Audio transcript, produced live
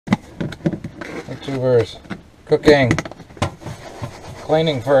YouTubers, cooking,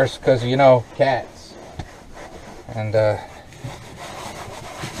 cleaning first, because you know, cats. And I'll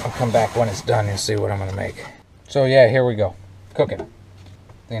come back when it's done and see what I'm going to make. So yeah, here we go. Cooking.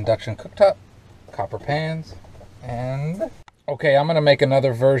 The induction cooktop, copper pans, and... Okay, I'm going to make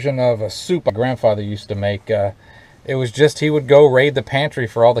another version of a soup my grandfather used to make. It was just, he would go raid the pantry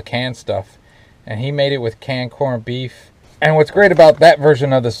for all the canned stuff. And he made it with canned corned beef. And what's great about that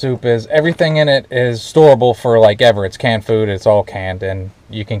version of the soup is everything in it is storable for like ever. It's canned food, it's all canned, and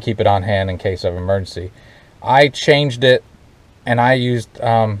you can keep it on hand in case of emergency. I changed it, and I used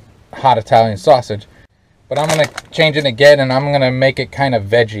hot Italian sausage. But I'm going to change it again, and I'm going to make it kind of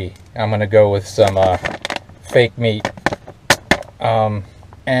veggie. I'm going to go with some fake meat.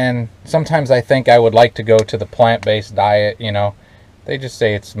 And sometimes I think I would like to go to the plant-based diet, you know. They just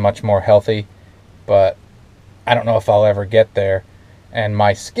say it's much more healthy, but I don't know if I'll ever get there. And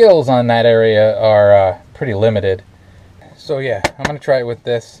my skills on that area are pretty limited. So yeah, I'm going to try it with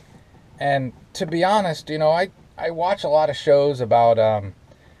this. And to be honest, you know, I watch a lot of shows about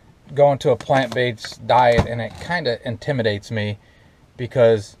going to a plant-based diet, and it kind of intimidates me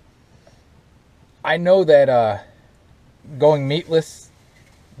because I know that going meatless,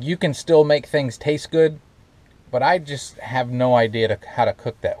 you can still make things taste good, but I just have no idea how to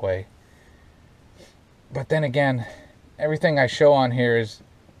cook that way. But then again, everything I show on here is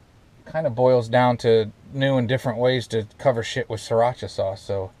kind of boils down to new and different ways to cover shit with sriracha sauce,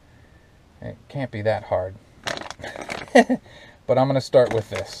 so it can't be that hard. But I'm going to start with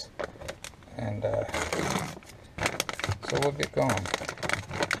this, and so we'll get going.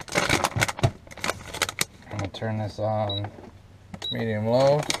 I'm going to turn this on medium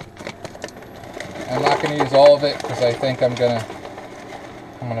low. I'm not going to use all of it because I think I'm going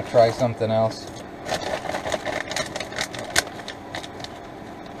to try something else.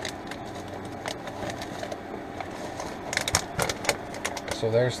 So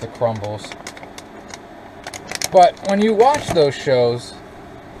there's the crumbles. But when you watch those shows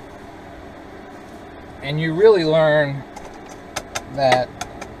and you really learn that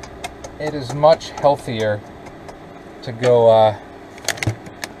it is much healthier to go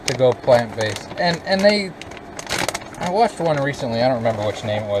plant-based, and I watched one recently. I don't remember which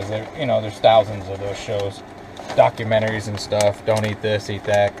name it was. You know, there's thousands of those shows, documentaries and stuff. Don't eat this, eat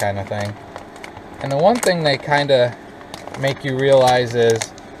that kind of thing. And the one thing they kind of make you realize is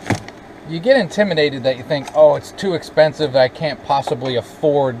you get intimidated that you think, oh, it's too expensive. I can't possibly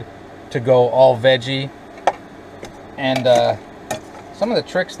afford to go all veggie. And some of the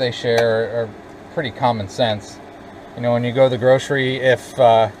tricks they share are pretty common sense. You know, when you go to the grocery,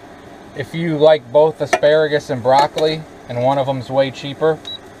 if you like both asparagus and broccoli, and one of them's way cheaper,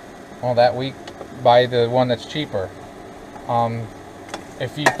 well, that week, buy the one that's cheaper.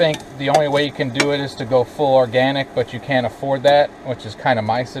 If you think the only way you can do it is to go full organic, but you can't afford that, which is kind of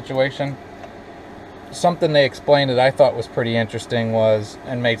my situation, something they explained that I thought was pretty interesting was,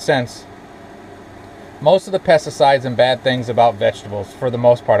 and made sense, most of the pesticides and bad things about vegetables, for the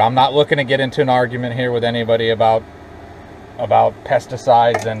most part, I'm not looking to get into an argument here with anybody about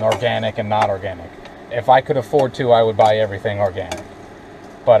pesticides and organic and not organic. If I could afford to, I would buy everything organic.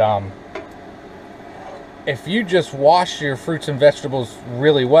 But if you just wash your fruits and vegetables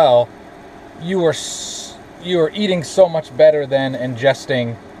really well, you are eating so much better than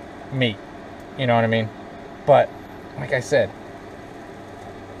ingesting meat. You know what I mean? But like I said,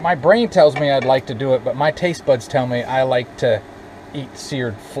 my brain tells me I'd like to do it, but my taste buds tell me I like to eat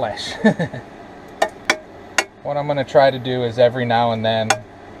seared flesh. What I'm going to try to do is every now and then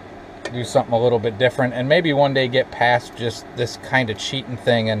do something a little bit different, and maybe one day get past just this kind of cheating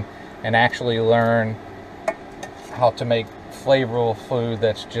thing and actually learn how to make flavorful food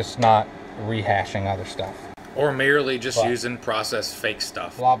that's just not rehashing other stuff. Or merely just using processed fake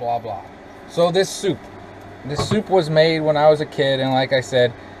stuff. Blah, blah, blah. So this soup was made when I was a kid, and like I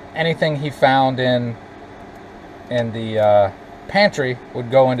said, anything he found in the pantry would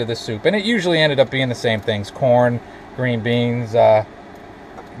go into the soup, and it usually ended up being the same things: corn, green beans,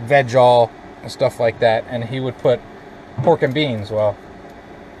 veggie, and stuff like that. And he would put pork and beans. Well,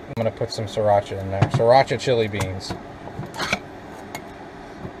 I'm gonna put some sriracha in there, sriracha chili beans.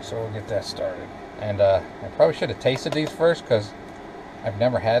 So we'll get that started. And I probably should have tasted these first because I've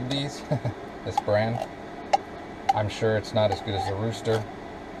never had these. This brand, I'm sure it's not as good as the Rooster,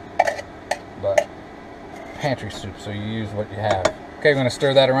 but pantry soup, so you use what you have. Okay, we're going to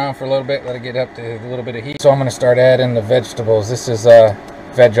stir that around for a little bit, let it get up to a little bit of heat. So I'm going to start adding the vegetables. This is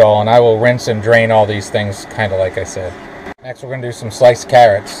veggie, and I will rinse and drain all these things, kind of like I said. Next, we're going to do some sliced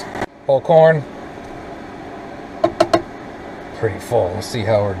carrots. Whole corn, pretty full. Let's see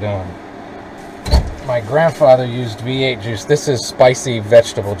how we're doing. my grandfather used V8 juice. This is spicy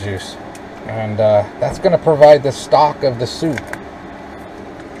vegetable juice. And that's going to provide the stock of the soup.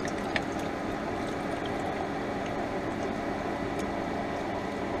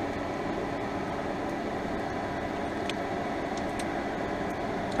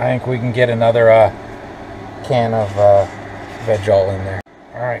 I think we can get another can of Veggified in there.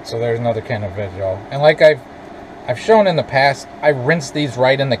 Alright, so there's another can of Veggified. And like I've shown in the past, I rinse these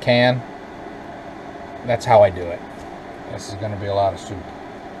right in the can. That's how I do it. This is going to be a lot of soup.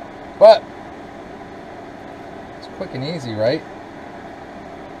 But it's quick and easy, right?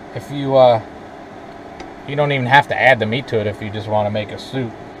 If you you don't even have to add the meat to it if you just want to make a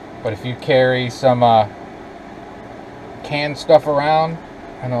soup. But if you carry some canned stuff around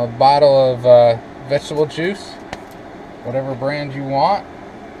and a bottle of vegetable juice, whatever brand you want,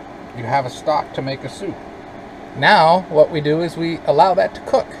 you have a stock to make a soup. Now what we do is we allow that to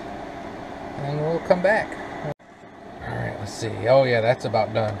cook, and we'll come back. Alright, let's see. Oh yeah, that's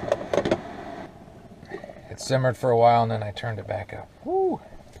about done. It simmered for a while and then I turned it back up. Woo!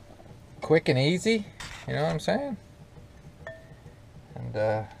 Quick and easy, you know what I'm saying? And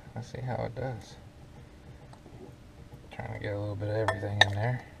let's see how it does. Trying to get a little bit of everything in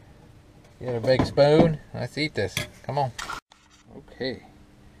there. Get a big spoon. Let's eat this. Come on. Okay.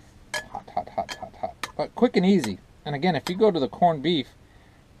 Hot, hot, hot, hot, hot. But quick and easy. And again, if you go to the corned beef,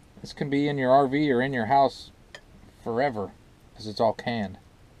 this can be in your RV or in your house forever, because it's all canned.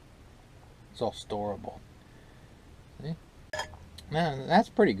 It's all storable. See? Man, that's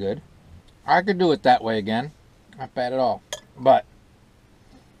pretty good. I could do it that way again. Not bad at all. But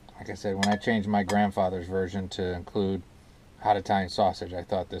like I said, when I changed my grandfather's version to include hot Italian sausage, I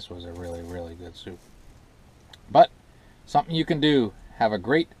thought this was a really, really good soup. But something you can do. Have a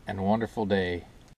great and wonderful day.